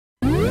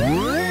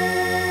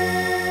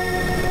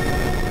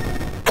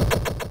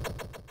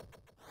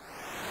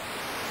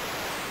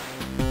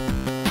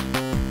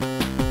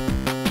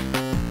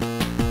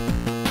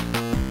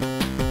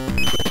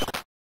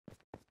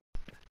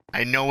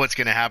I know what's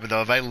gonna happen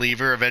though. If I leave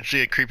her,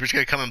 eventually a creeper's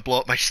gonna come and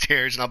blow up my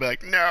stairs, and I'll be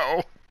like,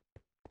 no.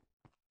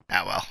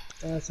 Ah well.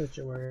 That's what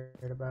you're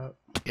worried about.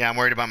 Yeah, I'm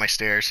worried about my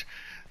stairs.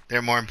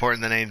 They're more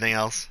important than anything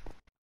else.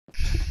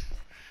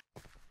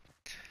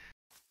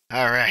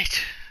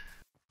 Alright.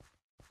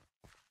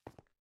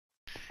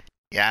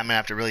 Yeah, I'm gonna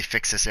have to really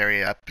fix this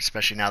area up,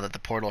 especially now that the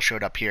portal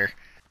showed up here.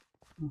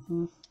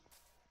 Mm-hmm.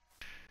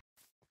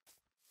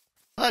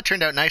 Well, it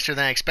turned out nicer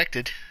than I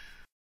expected.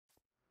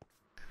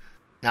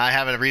 Now I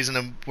have a reason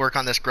to work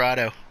on this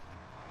grotto.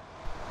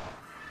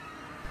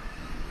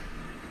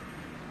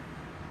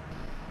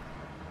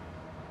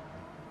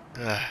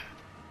 Ugh.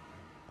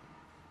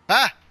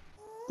 Ah!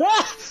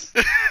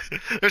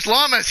 There's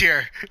llamas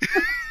here!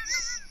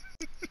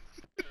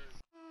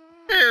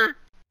 Here.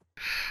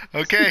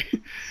 Okay.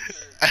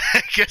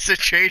 I guess the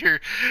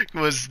trader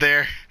was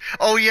there.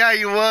 Oh yeah,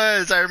 he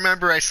was! I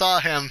remember, I saw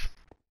him.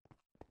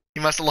 He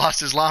must have lost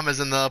his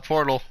llamas in the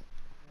portal.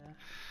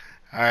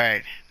 Yeah.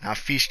 Alright, now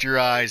feast your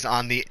eyes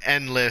on the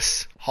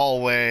endless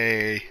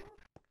hallway.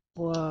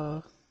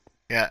 Whoa.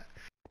 Yeah.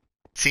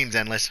 Seems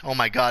endless. Oh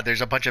my god,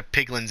 there's a bunch of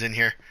piglins in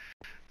here.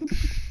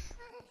 It's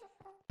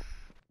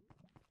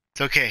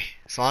okay.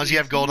 As long as you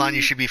have gold on,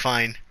 you should be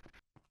fine.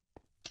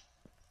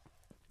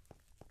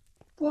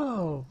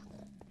 Whoa.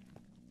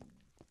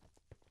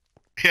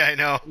 Yeah, I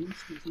know.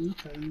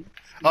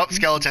 Oh,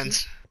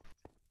 skeletons.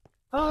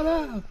 Oh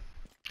no.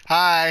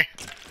 Hi.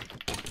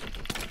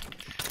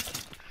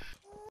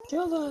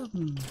 Kill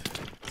them.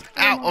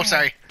 Ow. Oh,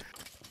 sorry.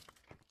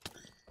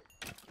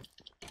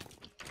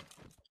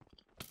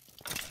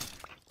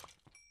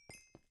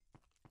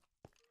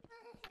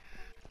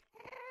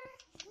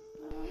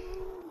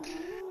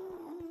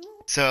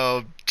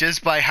 So,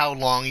 just by how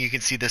long you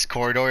can see this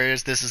corridor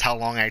is, this is how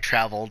long I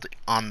traveled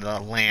on the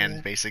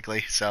land,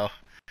 basically. So,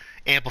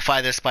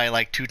 amplify this by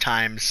like 2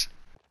 times.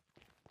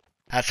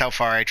 That's how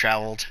far I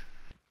traveled.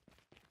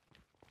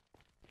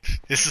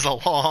 This is a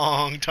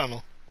long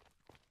tunnel.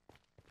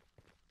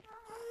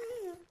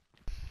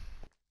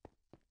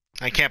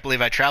 I can't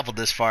believe I traveled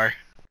this far.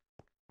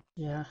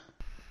 Yeah.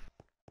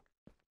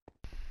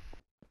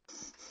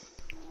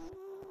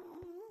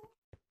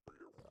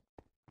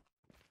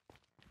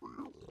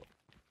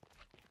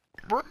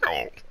 Oh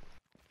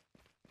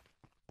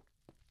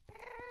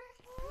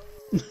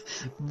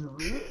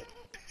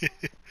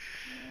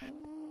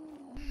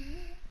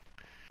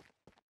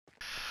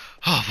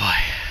boy.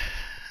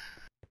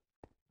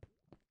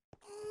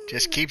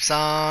 Just keeps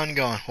on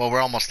going. Well, we're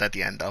almost at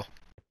the end though.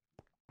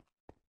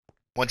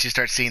 Once you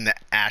start seeing the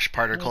ash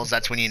particles,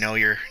 that's when you know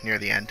you're near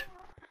the end.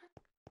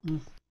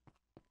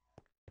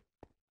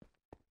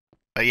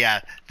 But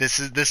yeah, this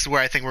is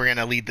where I think we're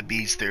gonna lead the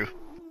bees through.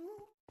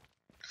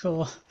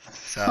 Cool.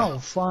 So, oh,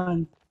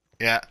 fun.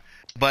 Yeah,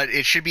 but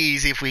it should be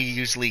easy if we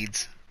use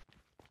leads.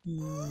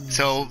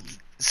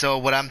 So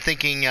what I'm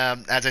thinking,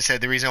 as I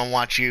said, the reason I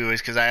want you is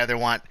because I either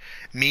want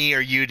me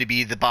or you to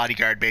be the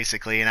bodyguard,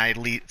 basically, and I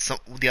lead. So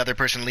the other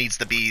person leads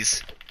the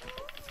bees.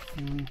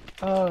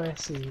 Oh, I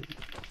see.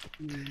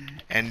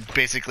 And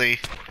basically,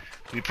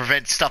 we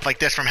prevent stuff like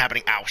this from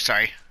happening. Ow,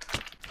 sorry.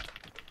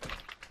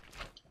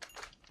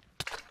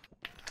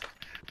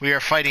 We are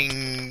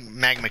fighting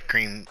magma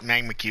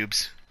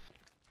cubes.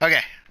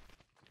 Okay.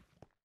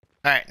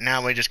 Alright,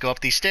 now we just go up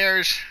these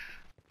stairs.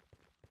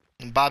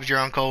 And Bob's your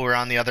uncle, we're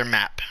on the other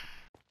map.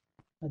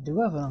 I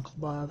do have an Uncle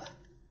Bob.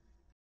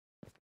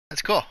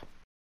 That's cool.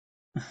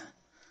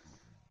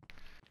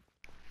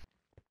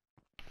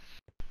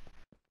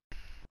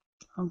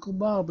 Uncle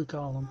Bob, we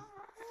call him.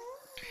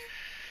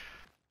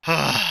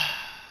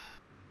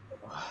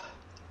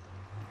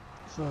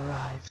 We've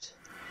arrived.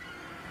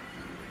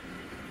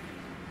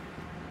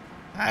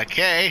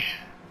 Okay.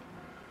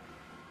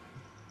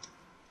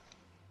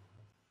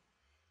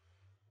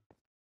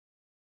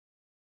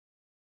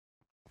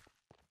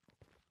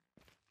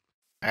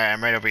 Alright,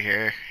 I'm right over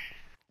here.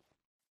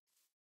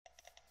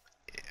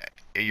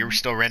 You're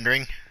still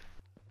rendering?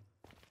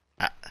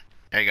 Ah,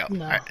 there you go.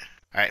 No.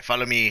 Alright,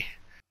 follow me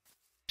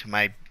to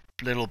my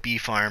little bee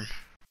farm.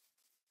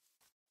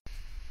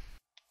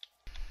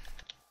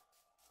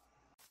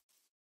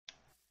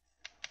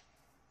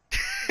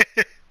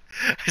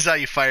 I saw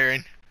you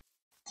firing.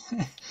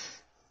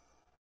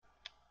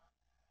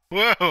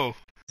 Whoa!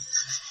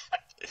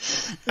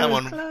 That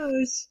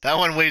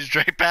one whizzed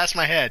right past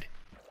my head.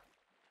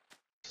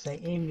 They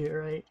aimed it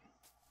right.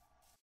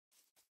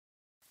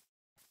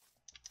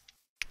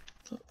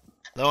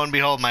 Lo and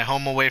behold, my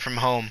home away from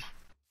home.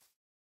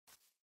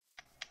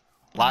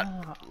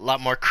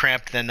 Lot more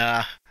cramped than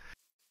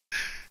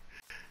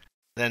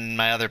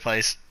my other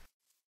place.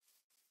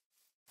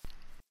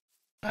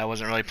 I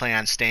wasn't really planning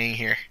on staying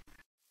here.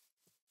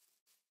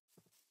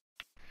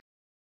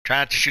 Try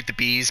not to shoot the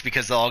bees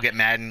because they'll all get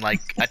mad and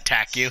like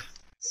attack you.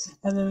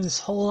 And then this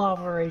whole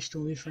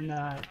operation will be for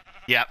naught.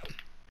 Yep.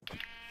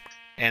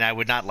 And I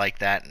would not like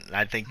that.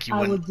 I think you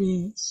wouldn't. I would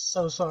be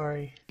so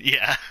sorry.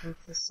 Yeah.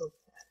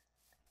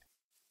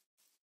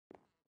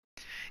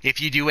 If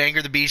you do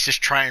anger the bees,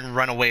 just try and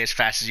run away as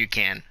fast as you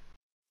can.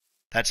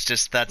 That's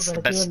the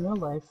best. In real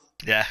life.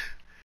 Yeah.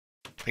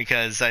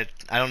 because I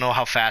don't know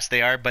how fast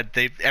they are, but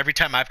they every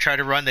time I've tried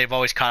to run, they've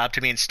always caught up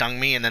to me and stung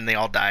me, and then they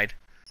all died.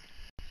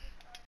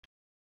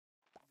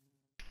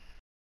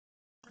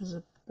 There's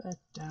a bed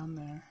down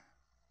there.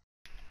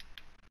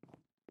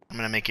 I'm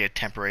gonna make you a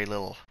temporary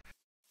little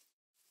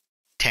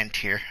tent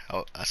here,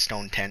 a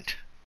stone tent.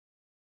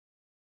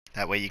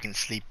 That way you can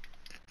sleep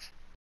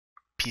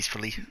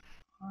peacefully.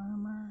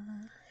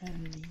 Armor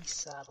and the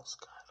saddle's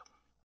got 'em.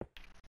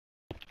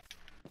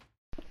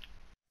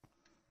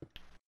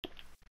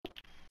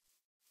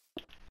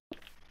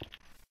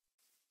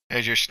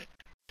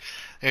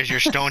 There's your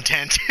stone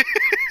tent.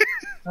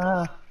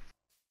 Ah,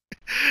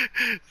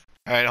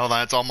 Alright, hold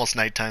on, it's almost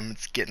nighttime.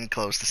 It's getting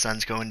close. The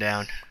sun's going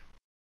down.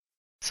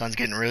 Sun's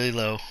getting really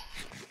low.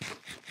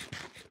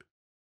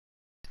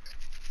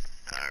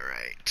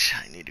 Alright,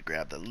 I need to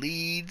grab the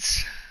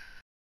leads.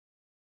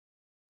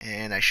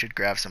 And I should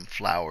grab some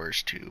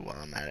flowers too while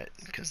I'm at it,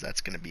 because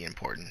that's going to be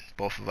important.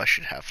 Both of us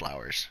should have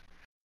flowers.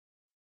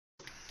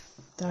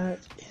 that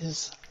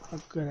is a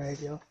good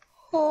idea.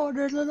 Oh,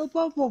 there's little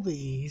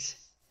bumblebees.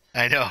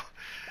 I know.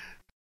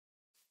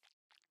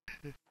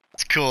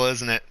 It's cool,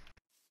 isn't it?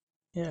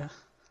 Yeah.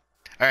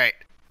 Alright.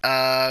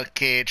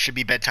 Okay, it should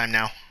be bedtime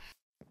now.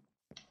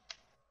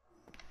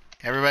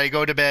 Everybody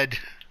go to bed.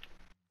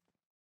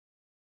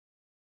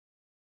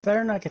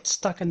 Better not get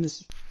stuck in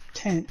this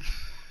tent.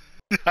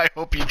 I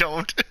hope you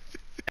don't.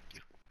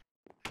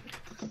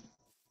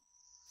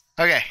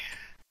 Okay.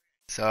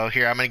 So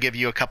here, I'm going to give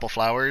you a couple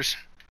flowers.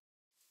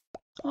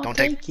 Oh, Don't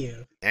thank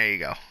you. There you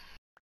go.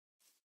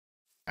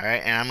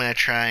 Alright, and I'm going to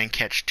try and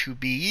catch 2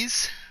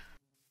 bees.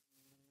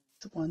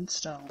 It's 1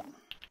 stone.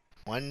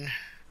 1,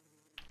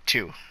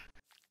 2.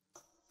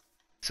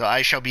 So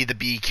I shall be the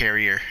bee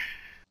carrier.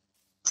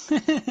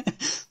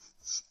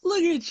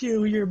 Look at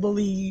you, your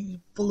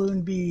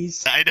balloon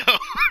bees. I know.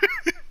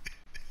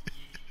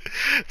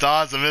 It's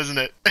awesome, isn't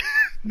it?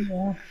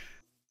 Yeah.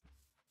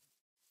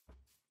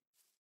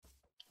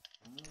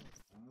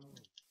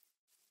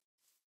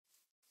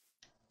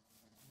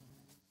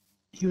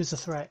 He was a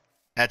threat.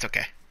 That's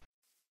okay.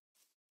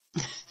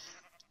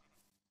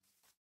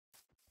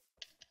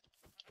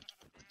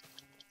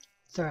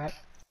 Threat.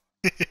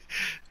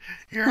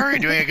 You're already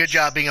doing a good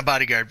job being a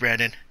bodyguard,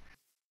 Brandon.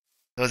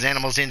 Those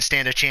animals didn't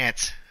stand a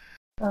chance.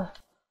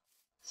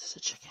 This is a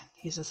chicken.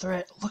 He's a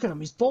threat. Look at him.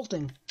 He's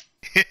bolting.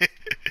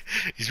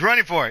 He's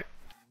running for it.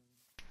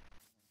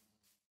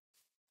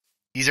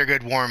 These are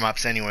good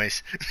warm-ups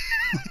anyways.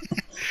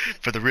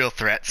 For the real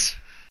threats.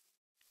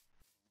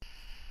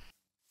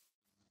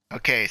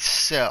 Okay,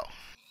 so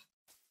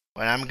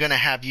what I'm going to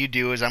have you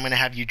do is I'm going to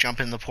have you jump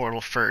in the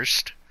portal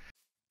first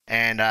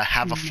and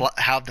have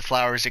the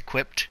flowers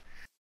equipped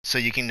so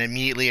you can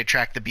immediately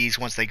attract the bees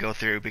once they go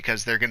through,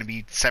 because they're going to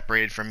be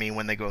separated from me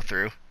when they go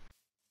through.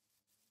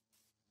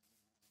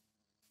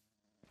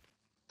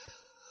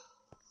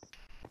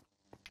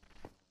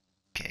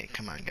 Okay,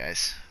 come on,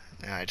 guys.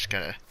 Now I just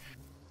gotta...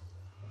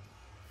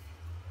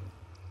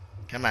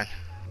 Come on.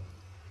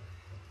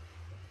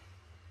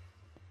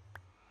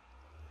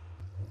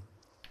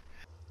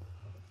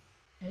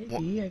 Hey,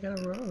 bee, I got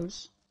a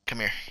rose. Come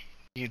here.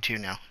 You two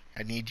now.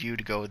 I need you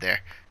to go there.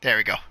 There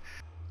we go.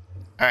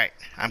 Alright,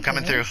 I'm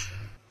coming through.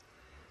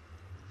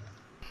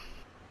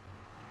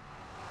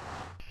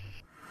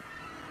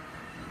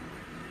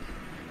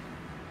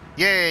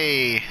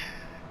 Yay!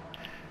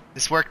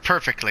 This worked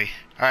perfectly.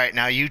 Alright,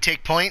 now you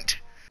take point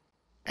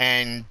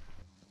and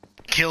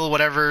kill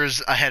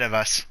whatever's ahead of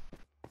us.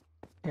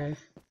 Okay.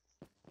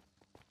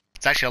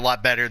 It's actually a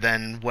lot better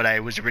than what I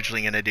was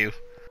originally going to do.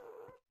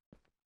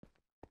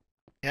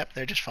 Yep,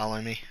 they're just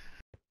following me.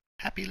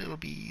 Happy little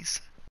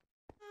bees.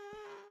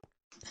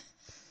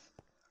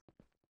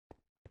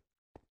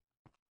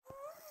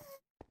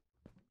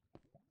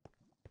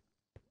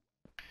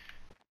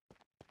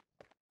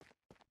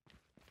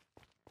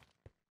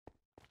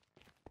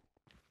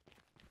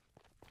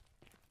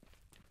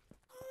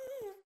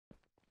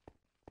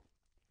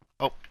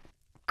 Oh,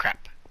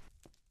 crap.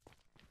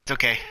 It's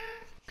okay.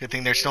 Good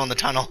thing they're still in the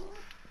tunnel.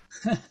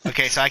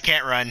 Okay, so I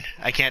can't run.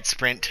 I can't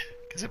sprint.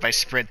 Because if I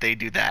sprint, they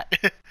do that.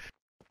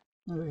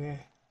 Okay.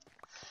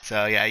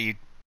 So yeah, you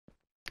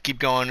keep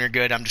going, you're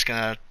good. I'm just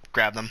gonna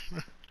grab them.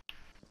 But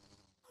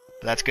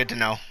that's good to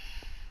know.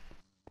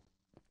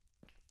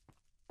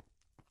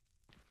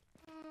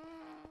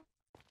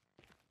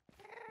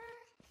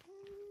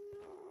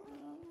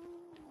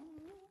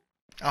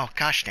 Oh,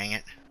 gosh dang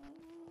it.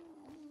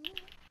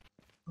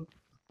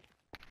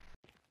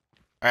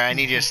 Alright, I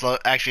need you to slow...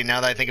 Actually, now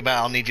that I think about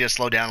it, I'll need you to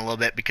slow down a little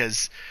bit,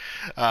 because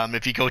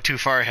if you go too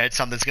far ahead,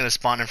 something's gonna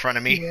spawn in front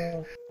of me.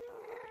 Yeah.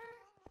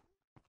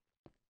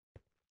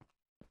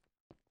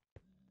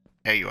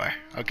 There you are.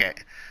 Okay.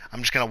 I'm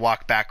just gonna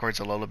walk backwards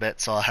a little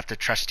bit, so I'll have to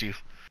trust you.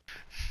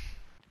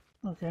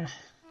 Okay.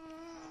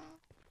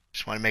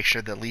 Just want to make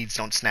sure the leads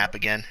don't snap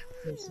again.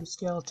 There's some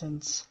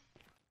skeletons.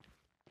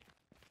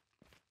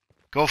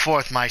 Go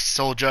forth, my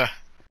soldier.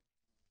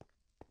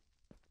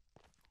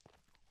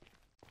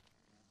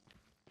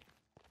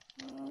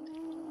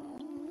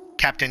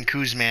 Captain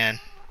Kuzman.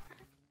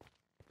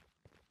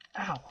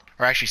 Ow.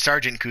 Or actually,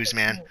 Sergeant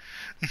Kuzman.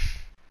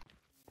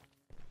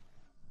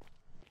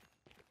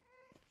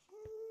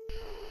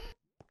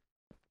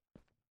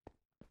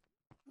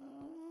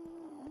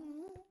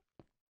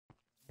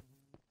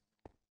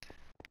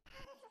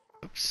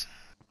 Oops.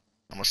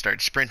 Almost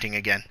started sprinting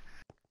again.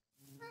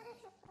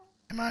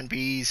 Come on,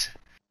 bees.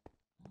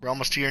 We're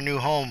almost to your new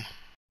home.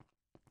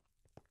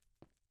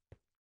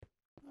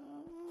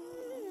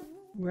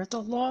 We're at the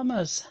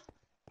llamas.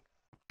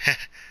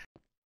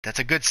 That's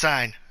a good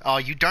sign. Oh,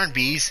 you darn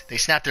bees. They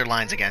snapped their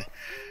lines again.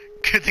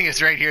 Good thing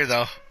it's right here,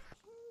 though.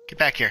 Get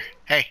back here.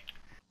 Hey.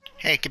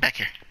 Hey, get back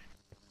here.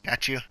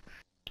 Got you.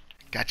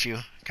 Got you.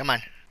 Come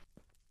on.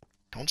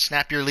 Don't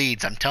snap your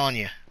leads, I'm telling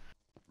you.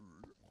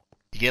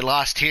 You get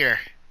lost here,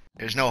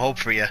 there's no hope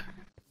for you.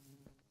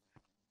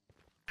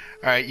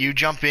 Alright, you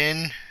jump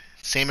in,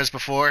 same as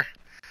before.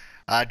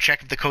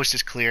 Check if the coast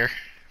is clear,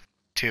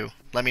 too.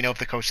 Let me know if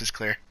the coast is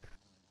clear.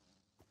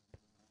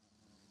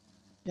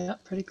 Yeah,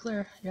 pretty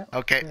clear. Yeah.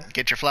 Okay, clear.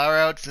 get your flower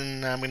outs,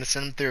 and I'm going to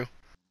send them through.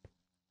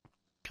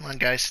 Come on,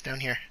 guys, down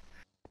here.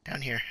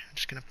 Down here. I'm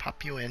just going to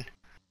pop you in.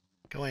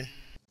 Go in.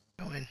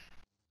 Go in.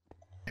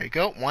 There you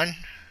go, 1.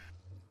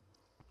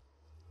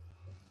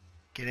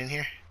 Get in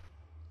here.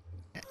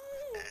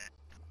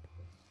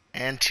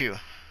 And 2.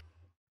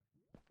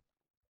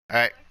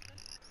 Alright.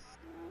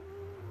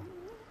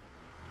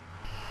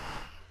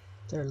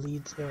 Their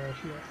leads are right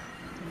here.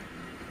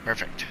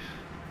 Perfect.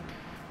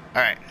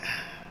 Alright.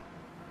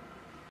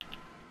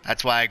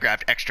 That's why I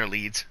grabbed extra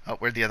leads. Oh,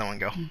 where'd the other one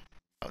go?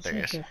 Oh, there he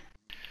is. Okay.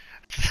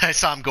 I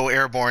saw him go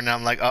airborne, and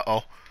I'm like,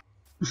 uh-oh.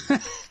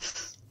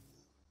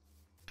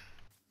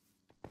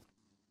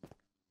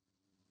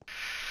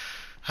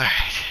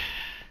 Alright.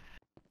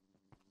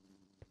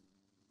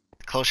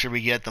 The closer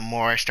we get, the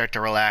more I start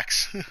to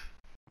relax.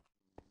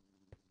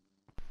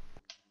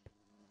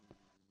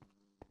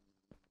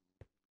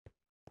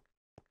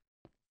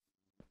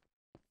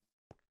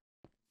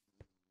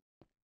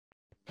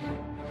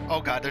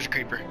 Oh god, there's a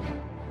creeper.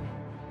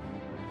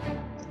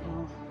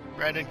 Oh,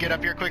 Brandon, get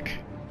up here quick.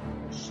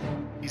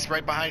 He's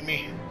right behind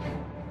me.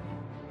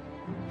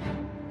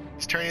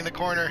 He's turning the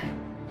corner.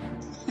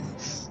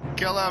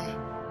 Kill him.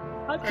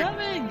 I'm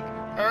coming!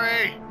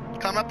 Hurry!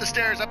 Come up the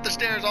stairs,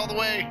 all the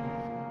way.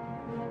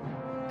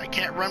 I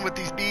can't run with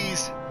these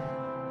bees.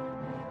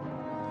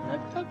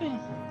 I'm coming.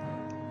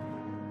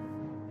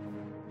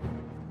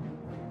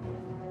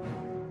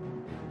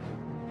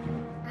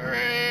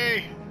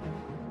 Hurry!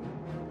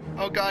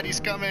 Oh god, he's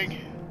coming.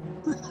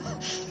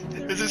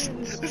 This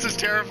is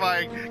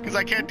terrifying because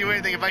I can't do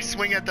anything. If I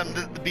swing at them,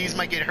 the bees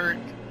might get hurt.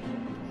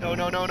 No,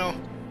 no, no, no.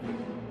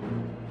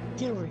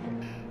 Get over here.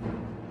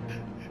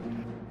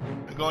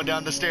 I'm going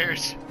down the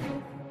stairs.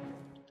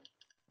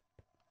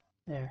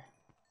 There.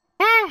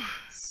 Woo!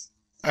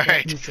 All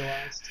right.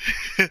 Neutralized.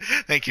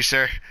 Thank you,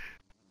 sir.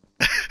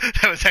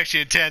 That was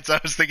actually intense. I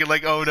was thinking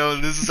like, oh no,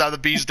 this is how the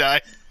bees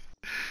die.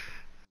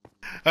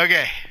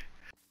 Okay.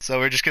 So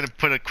we're just going to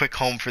put a quick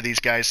home for these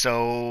guys.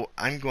 So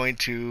I'm going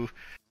to...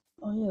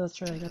 Oh yeah,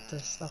 that's right. I got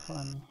this stuff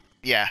on me.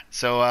 Yeah.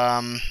 So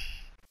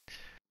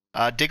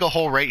dig a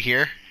hole right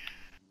here.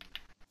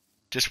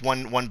 Just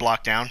one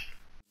block down.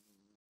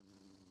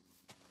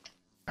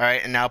 All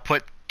right, and now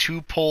put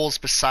 2 poles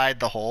beside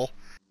the hole.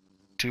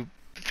 2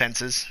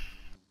 fences.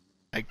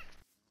 Like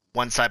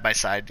one side by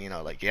side, you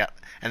know, like yeah.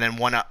 And then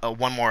one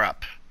more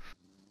up.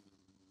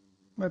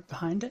 Right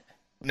behind it?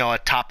 No, on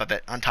top of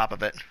it.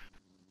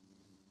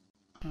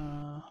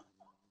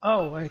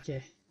 Oh,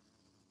 okay.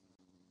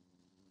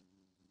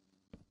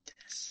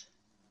 This.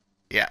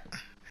 Yeah.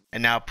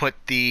 And now put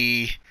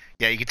the...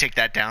 Yeah, you can take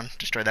that down.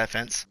 Destroy that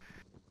fence.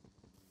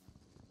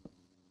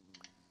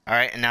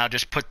 Alright, and now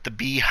just put the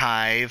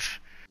beehive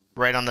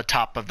right on the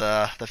top of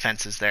the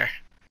fences there.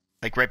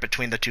 Like right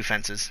between the 2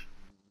 fences.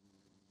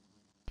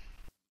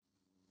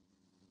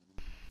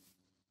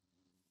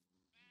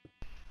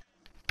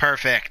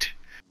 Perfect.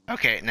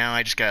 Okay, now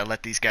I just gotta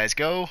let these guys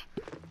go.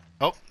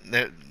 Oh,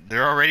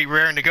 they're already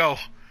raring to go.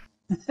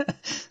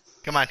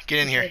 Come on, get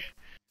in here.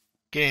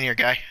 Get in here,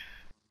 guy.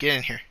 Get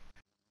in here.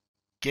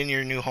 Get in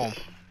your new home.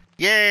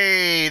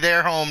 Yay!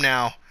 They're home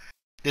now.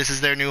 This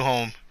is their new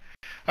home.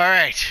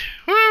 Alright.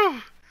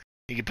 Woo!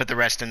 You can put the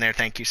rest in there.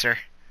 Thank you, sir.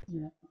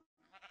 Yeah.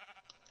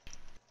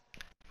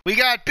 We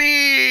got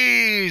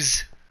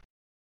bees!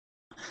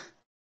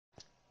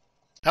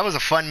 That was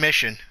a fun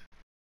mission.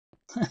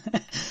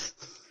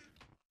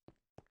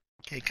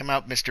 Okay, come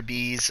out, Mr.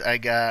 Bees. I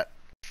got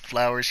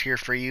flowers here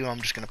for you.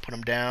 I'm just going to put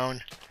them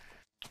down.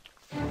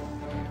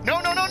 No,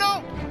 no, no,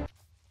 no!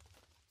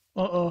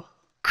 Uh-oh.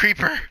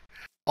 Creeper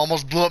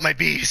almost blew up my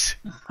bees.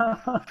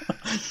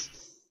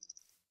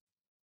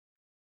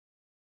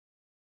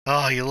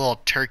 Oh, you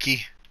little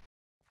turkey.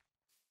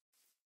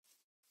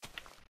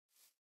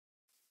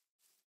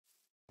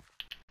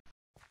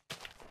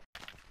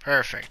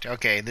 Perfect.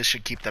 Okay, this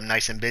should keep them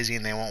nice and busy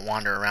and they won't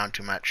wander around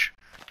too much.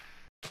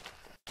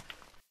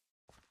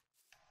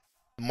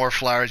 The more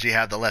flowers you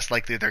have, the less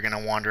likely they're going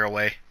to wander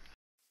away.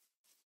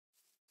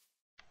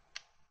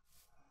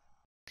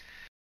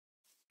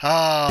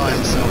 Oh,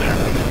 I'm so happy.